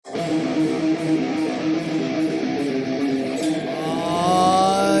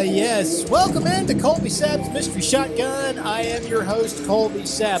Yes. Welcome into Colby Sapp's Mystery Shotgun. I am your host, Colby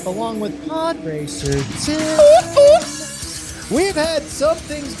Sapp, along with Pod Racer Tim. We've had some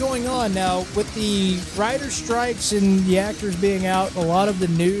things going on now with the writer strikes and the actors being out. A lot of the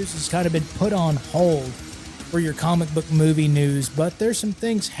news has kind of been put on hold for your comic book movie news, but there's some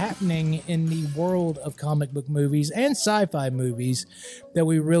things happening in the world of comic book movies and sci-fi movies that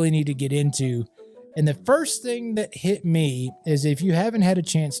we really need to get into. And the first thing that hit me is, if you haven't had a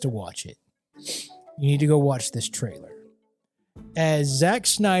chance to watch it, you need to go watch this trailer. As Zack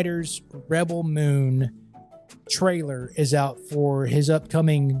Snyder's Rebel Moon trailer is out for his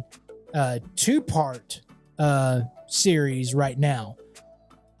upcoming two-part series right now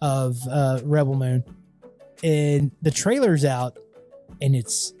of Rebel Moon. And the trailer's out, and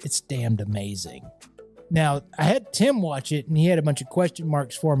it's damned amazing. Now, I had Tim watch it, and he had a bunch of question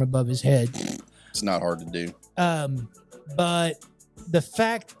marks for him above his head. It's not hard to do. But the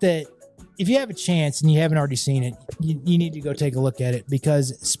fact that if you have a chance and you haven't already seen it, you need to go take a look at it,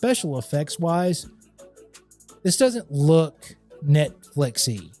 because special effects wise, this doesn't look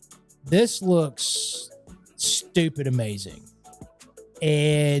Netflixy. This looks stupid amazing.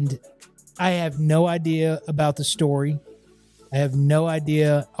 And I have no idea about the story. I have no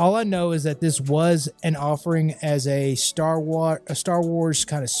idea. All I know is that this was an offering as a Star Wars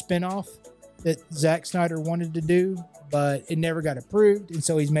kind of spinoff that Zack Snyder wanted to do, but it never got approved, and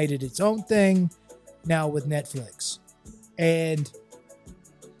so he's made it its own thing now with Netflix. And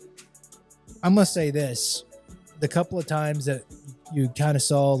I must say this, the couple of times that you kind of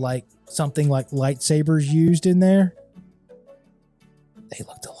saw like something like lightsabers used in there, they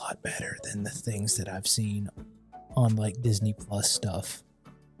looked a lot better than the things that I've seen on like Disney Plus stuff.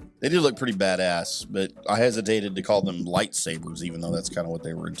 They do look pretty badass, but I hesitated to call them lightsabers, even though that's kind of what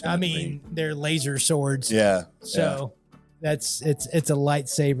they were intended I mean, to be. they're laser swords. Yeah. So it's a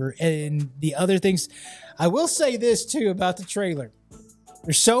lightsaber. And the other things, I will say this too about the trailer.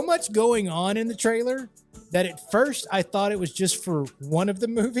 There's so much going on in the trailer that at first I thought it was just for one of the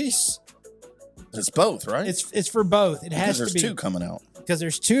movies. It's both, right? It's for both. It has to be. Because there's two coming out. Because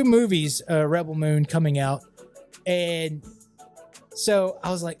there's two movies, Rebel Moon coming out. And so I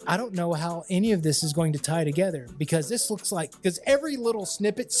was like, I don't know how any of this is going to tie together, because this looks like, because every little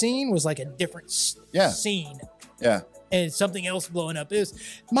snippet scene was like a different scene. Yeah. And something else blowing up. It was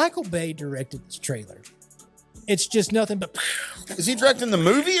Michael Bay directed this trailer. It's just nothing but. Is he directing the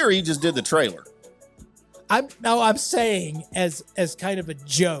movie, or he just did the trailer? I'm saying as kind of a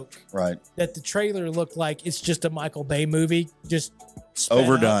joke, right? That the trailer looked like it's just a Michael Bay movie, just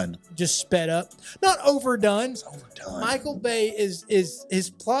overdone, just sped up. Not overdone. It's overdone. Michael Bay is his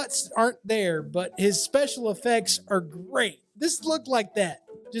plots aren't there, but his special effects are great. This looked like that.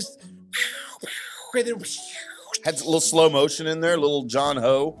 Just had a little slow motion in there, little John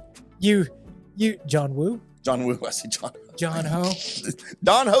Ho. John Woo. John Woo. I see John. John Ho.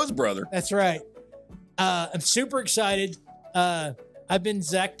 Don Ho's brother. That's right. I'm super excited. I've been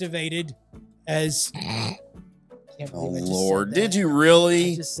Zactivated as. Oh, Lord. Did you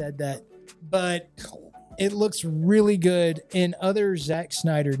really? I just said that. But it looks really good. In other Zack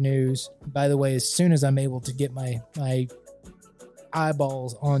Snyder news, by the way, as soon as I'm able to get my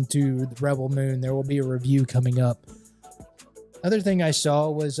eyeballs onto the Rebel Moon, there will be a review coming up. Other thing I saw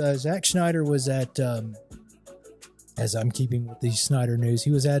was Zack Snyder was at, as I'm keeping with the Snyder news,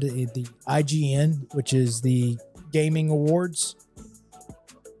 he was at the IGN, which is the gaming awards.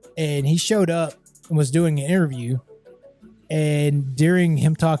 And he showed up and was doing an interview. And during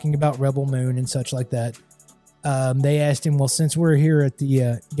him talking about Rebel Moon and such like that, they asked him, well, since we're here at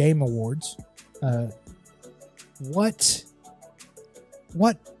the Game Awards, what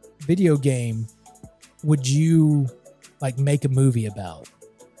video game would you like make a movie about?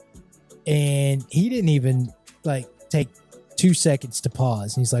 And he didn't even like take 2 seconds to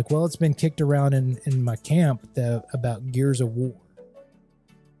pause. And he's like, well, it's been kicked around in my camp about Gears of War.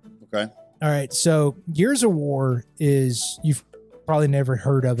 Okay. All right, so Gears of War is, you've probably never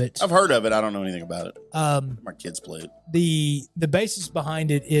heard of it. I've heard of it. I don't know anything about it. My kids play it. The basis behind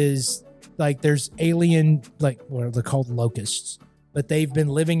it is like there's alien, like what are they called, locusts, but they've been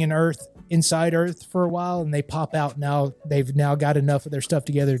living inside Earth for a while, and they pop out now. They've now got enough of their stuff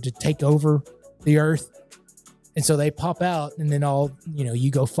together to take over the Earth, and so they pop out, and then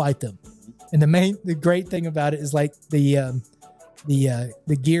you go fight them. And the great thing about it is like the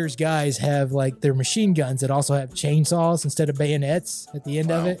Gears guys have like their machine guns that also have chainsaws instead of bayonets at the end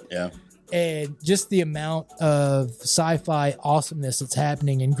of it. Yeah. And just the amount of sci-fi awesomeness that's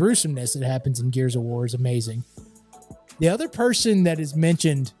happening and gruesomeness that happens in Gears of War is amazing. The other person that is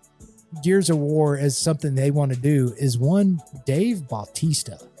mentioned Gears of War as something they want to do is one Dave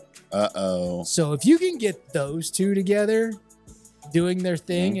Bautista. Uh-oh. So if you can get those two together doing their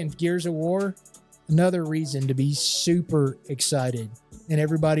thing in Gears of War, another reason to be super excited. And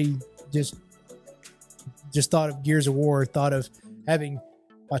everybody just thought of Gears of War, thought of having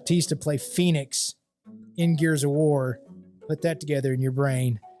Bautista play Phoenix in Gears of War. Put that together in your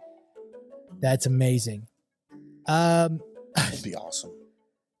brain. That's amazing. That'd be awesome.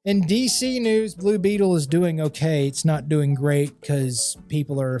 In DC news, Blue Beetle is doing okay. It's not doing great because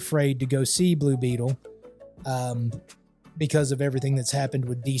people are afraid to go see Blue Beetle because of everything that's happened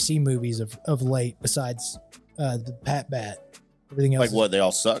with DC movies of late, besides the Pat Bat. Everything else. Like what? They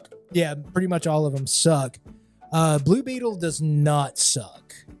all suck? Yeah, pretty much all of them suck. Blue Beetle does not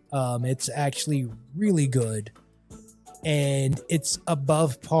suck. It's actually really good. And it's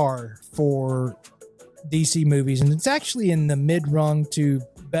above par for DC movies. And it's actually in the mid-rung to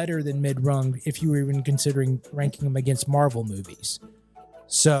better than mid-rung if you were even considering ranking them against Marvel movies.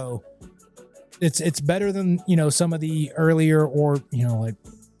 So it's better than, some of the earlier or, like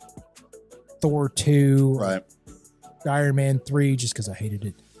Thor 2, right? Iron Man 3, just because I hated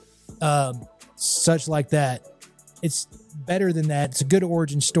it. Such like that. It's better than that. It's a good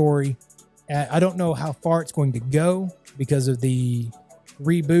origin story. I don't know how far it's going to go because of the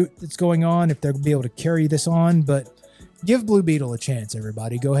reboot that's going on, if they'll be able to carry this on, but give Blue Beetle a chance,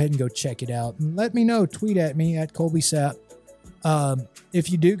 everybody. Go ahead and go check it out. And let me know. Tweet at me at ColbySap.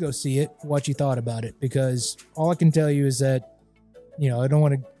 If you do go see it, what you thought about it, because all I can tell you is that, I don't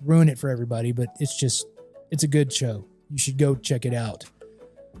want to ruin it for everybody, but it's a good show. You should go check it out.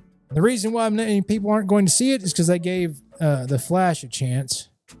 The reason why many people aren't going to see it is because I gave The Flash a chance.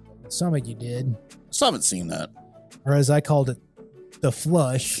 Some of you did. I still haven't seen that. Or as I called it, The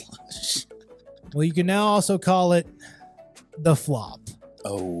Flush. Well, you can now also call it The Flop.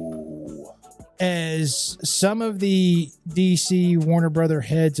 Oh. As some of the DC Warner Brother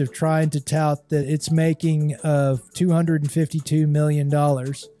heads have tried to tout that it's making of $252 million,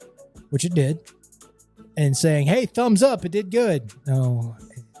 which it did, and saying, hey, thumbs up, it did good. No,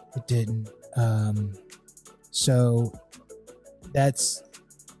 it didn't. So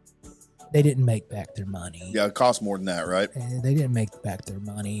they didn't make back their money. Yeah, it costs more than that, right? They didn't make back their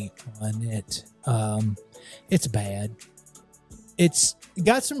money on it. It's bad. It's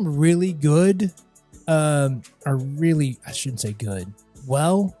got some really good, I shouldn't say good,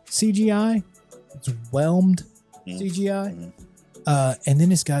 CGI. It's whelmed CGI. And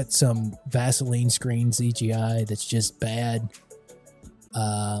then it's got some Vaseline screen CGI that's just bad.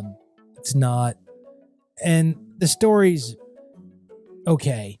 It's not. And the story's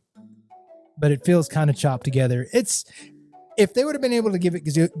okay, but it feels kind of chopped together. If they would have been able to give it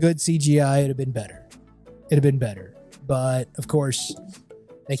good CGI, it'd have been better. But of course,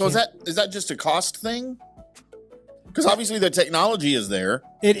 so is that just a cost thing? Because obviously the technology is there.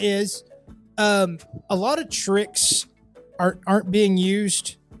 It is. A lot of tricks aren't being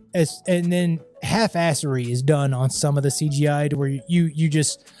used, and then half-assery is done on some of the CGI to where you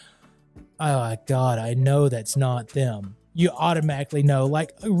just, oh my God, I know that's not them. You automatically know,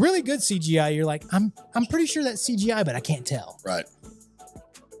 like really good CGI. You're like, I'm pretty sure that's CGI, but I can't tell. Right.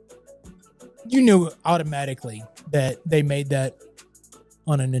 You knew automatically that they made that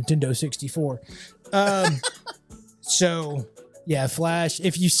on a Nintendo 64. So yeah, Flash.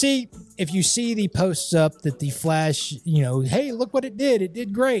 If you see the posts up that the Flash, hey, look what it did. It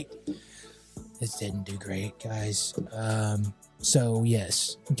did great. It didn't do great, guys. So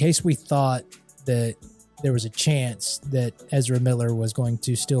yes, in case we thought that there was a chance that Ezra Miller was going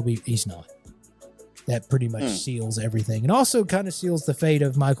to still be, he's not. That pretty much seals everything, and also kind of seals the fate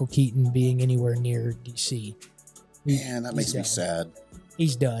of Michael Keaton being anywhere near DC. Man, that makes me sad.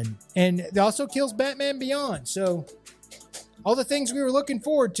 He's done. And it also kills Batman Beyond. So all the things we were looking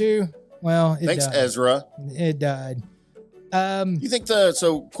forward to, well, it Thanks, died. Ezra. It died. You think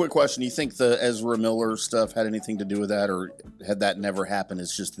quick question, you think the Ezra Miller stuff had anything to do with that, or had that never happened,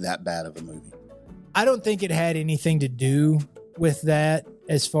 it's just that bad of a movie? I don't think it had anything to do with that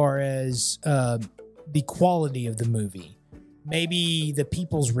as far as the quality of the movie. Maybe the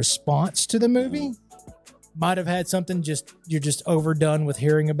people's response to the movie might have had something. You're just overdone with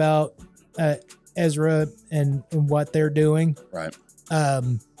hearing about Ezra and what they're doing. Right.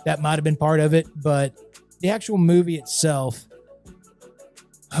 That might have been part of it, but the actual movie itself,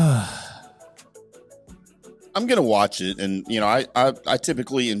 I'm gonna watch it, and I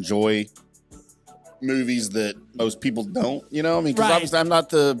typically enjoy movies that most people don't. Because right. Obviously I'm not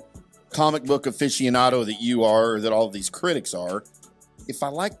the comic book aficionado that you are, or that all of these critics are. If I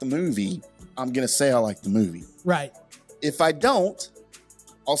like the movie, I'm gonna say I like the movie. Right. If I don't,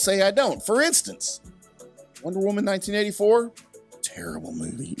 I'll say I don't. For instance, Wonder Woman 1984, terrible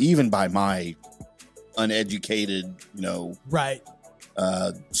movie, even by my uneducated, right,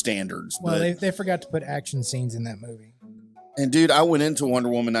 standards. Well, they forgot to put action scenes in that movie. And dude, I went into Wonder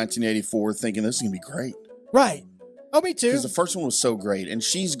Woman 1984 thinking this is gonna be great. Right. Oh, me too. Because the first one was so great, and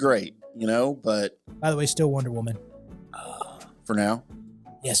she's great, But by the way, still Wonder Woman. For now.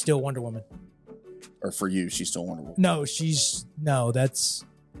 Yeah, still Wonder Woman. Or for you, she's still Wonder Woman. No, that's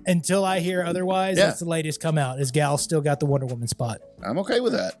until I hear otherwise. Yeah. That's the latest come out. Is Gal still got the Wonder Woman spot? I'm okay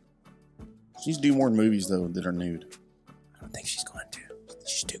with that. She's do more movies though that are nude. I don't think she's going to.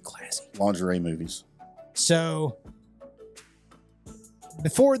 She's too classy. Lingerie movies. So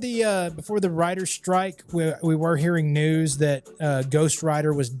before the writer's strike, we were hearing news that Ghost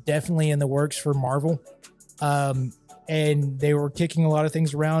Rider was definitely in the works for Marvel. And they were kicking a lot of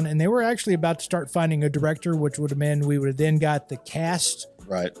things around, and they were actually about to start finding a director, which would have meant we would have then got the cast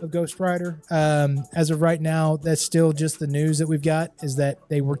of Ghost Rider. As of right now, that's still just the news that we've got, is that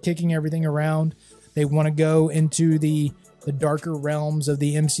they were kicking everything around. They want to go into the darker realms of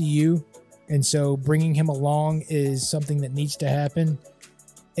the MCU, and so bringing him along is something that needs to happen.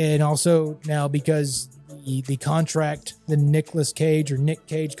 And also now, because the contract, the Nick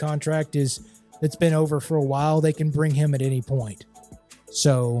Cage contract it's been over for a while, they can bring him at any point.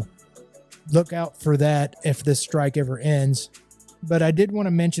 So look out for that if this strike ever ends. But I did want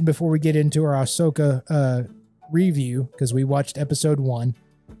to mention before we get into our Ahsoka review, because we watched episode 1,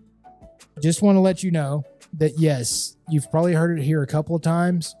 just want to let you know that yes, you've probably heard it here a couple of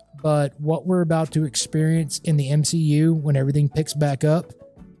times, but what we're about to experience in the MCU when everything picks back up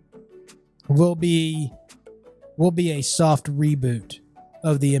will be a soft reboot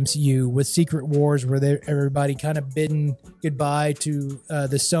of the MCU with Secret Wars, where everybody kind of bidding goodbye to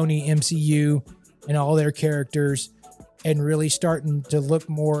the Sony MCU and all their characters, and really starting to look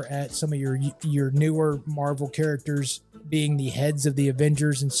more at some of your newer Marvel characters being the heads of the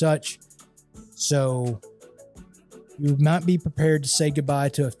Avengers and such. So you might be prepared to say goodbye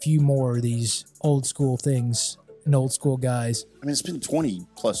to a few more of these old school things and old school guys. I mean, it's been 20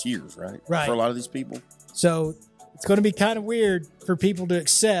 plus years, right? Right. For a lot of these people. So it's going to be kind of weird for people to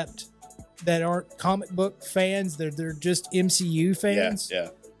accept that aren't comic book fans. They're just MCU fans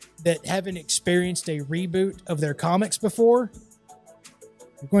that haven't experienced a reboot of their comics before.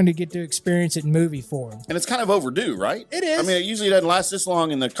 You're going to get to experience it in movie form. And it's kind of overdue, right? It is. I mean, it usually doesn't last this long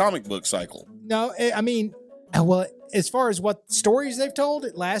in the comic book cycle. No, I mean, well, as far as what stories they've told,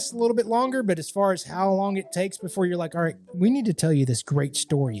 it lasts a little bit longer. But as far as how long it takes before you're like, all right, we need to tell you this great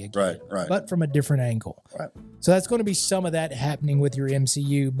story again. Right. But from a different angle. Right. So that's going to be some of that happening with your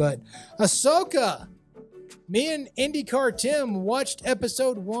MCU. But Ahsoka, me and IndyCar Tim watched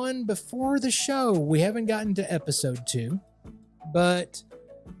episode 1 before the show. We haven't gotten to episode 2. But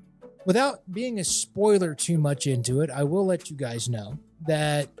without being a spoiler too much into it, I will let you guys know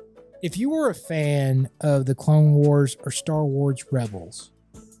that if you were a fan of the Clone Wars or Star Wars Rebels,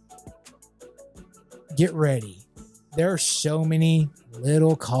 get ready. There are so many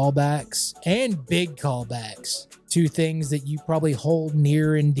little callbacks and big callbacks to things that you probably hold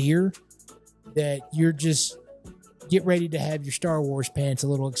near and dear, that you're just get ready to have your Star Wars pants a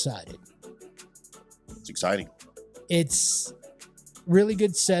little excited. It's exciting. It's really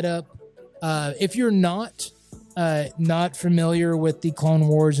good setup. If you're not familiar with the Clone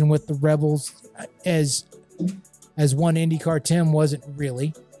Wars and with the Rebels, as one IndyCar Tim wasn't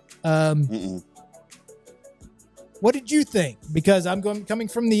really. What did you think? Because I'm coming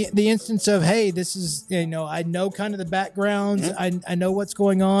from the instance of, hey, this is, I know kind of the backgrounds. Mm-hmm. I know what's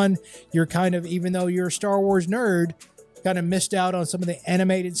going on. You're kind of, even though you're a Star Wars nerd, kind of missed out on some of the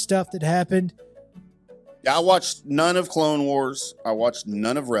animated stuff that happened. Yeah, I watched none of Clone Wars. I watched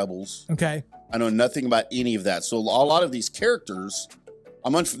none of Rebels. Okay. I know nothing about any of that. So a lot of these characters,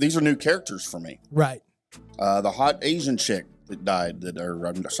 these are new characters for me. Right. The hot Asian chick that died,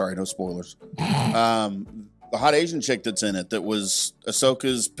 I'm sorry, no spoilers. The hot Asian chick that's in it, that was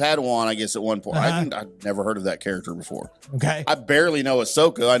Ahsoka's Padawan, I guess, at one point. I'd never heard of that character before. Okay. I barely know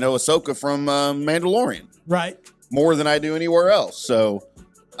Ahsoka. I know Ahsoka from Mandalorian. Right. More than I do anywhere else. So,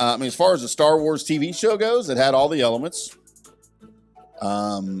 as far as the Star Wars TV show goes, it had all the elements.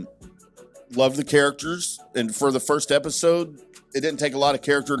 Love the characters. And for the first episode, it didn't take a lot of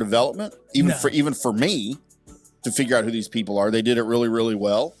character development, even for me, to figure out who these people are. They did it really, really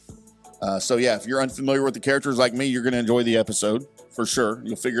well. So yeah, if you're unfamiliar with the characters like me, you're going to enjoy the episode for sure.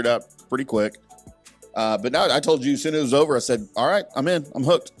 You'll figure it out pretty quick. But now I told you as soon as it was over, I said, all right, I'm in. I'm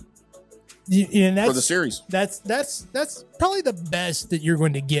hooked for the series. That's probably the best that you're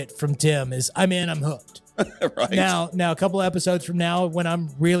going to get from Tim is, I'm in, I'm hooked. Right. Now, a couple of episodes from now, when I'm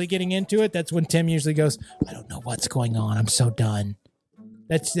really getting into it, that's when Tim usually goes, I don't know what's going on. I'm so done.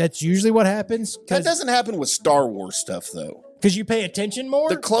 That's usually what happens. That doesn't happen with Star Wars stuff, though. Because you pay attention more?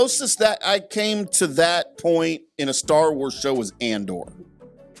 The closest that I came to that point in a Star Wars show was Andor.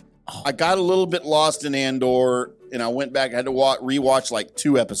 Oh. I got a little bit lost in Andor, and I went back. I had to rewatch like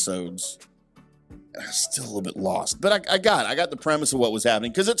 2 episodes. And I was still a little bit lost. But I got the premise of what was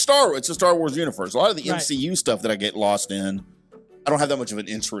happening. Because it's a Star Wars universe. A lot of the MCU stuff that I get lost in, I don't have that much of an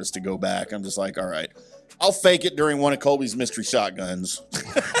interest to go back. I'm just like, all right, I'll fake it during one of Colby's mystery shotguns.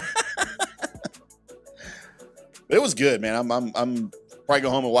 It was good, man. I'm probably go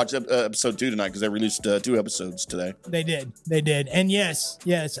home and watch episode 2 tonight because they released 2 episodes today. They did. And yes,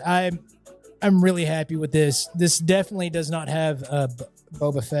 I'm really happy with this. This definitely does not have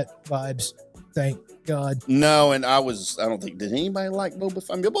Boba Fett vibes. Thank God. No, and I don't think, did anybody like Boba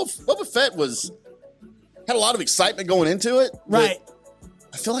Fett? I mean, Boba Fett had a lot of excitement going into it. Right.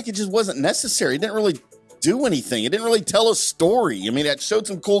 I feel like it just wasn't necessary. It didn't really do anything. It didn't really tell a story. I mean, it showed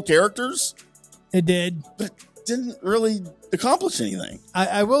some cool characters. It did. But it didn't really accomplish anything.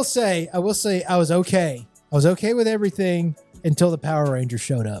 I will say I was okay. I was okay with everything until the Power Rangers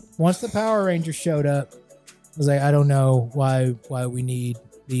showed up. Once the Power Rangers showed up, I was like, I don't know why we need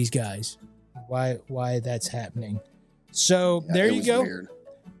these guys. Why that's happening. So there you go. Weird.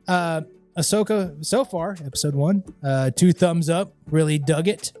 Ahsoka so far, episode 1, 2 thumbs up, really dug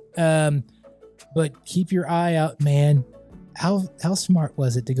it. But keep your eye out, man. How smart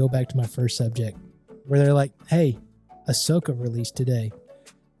was it to go back to my first subject where they're like, hey, Ahsoka released today.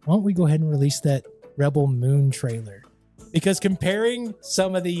 Why don't we go ahead and release that Rebel Moon trailer? Because comparing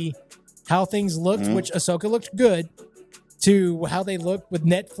some of how things looked, which Ahsoka looked good, to how they look with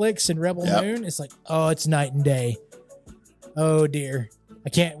Netflix and Rebel Moon, it's like, oh, it's night and day. Oh dear. I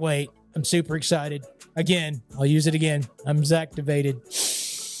can't wait. I'm super excited. Again, I'll use it again. I'm Zactivated.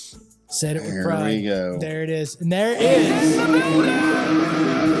 Said it with pride. There we go. There it is. And there is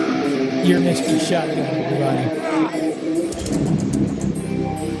your mystery shotgun, everybody.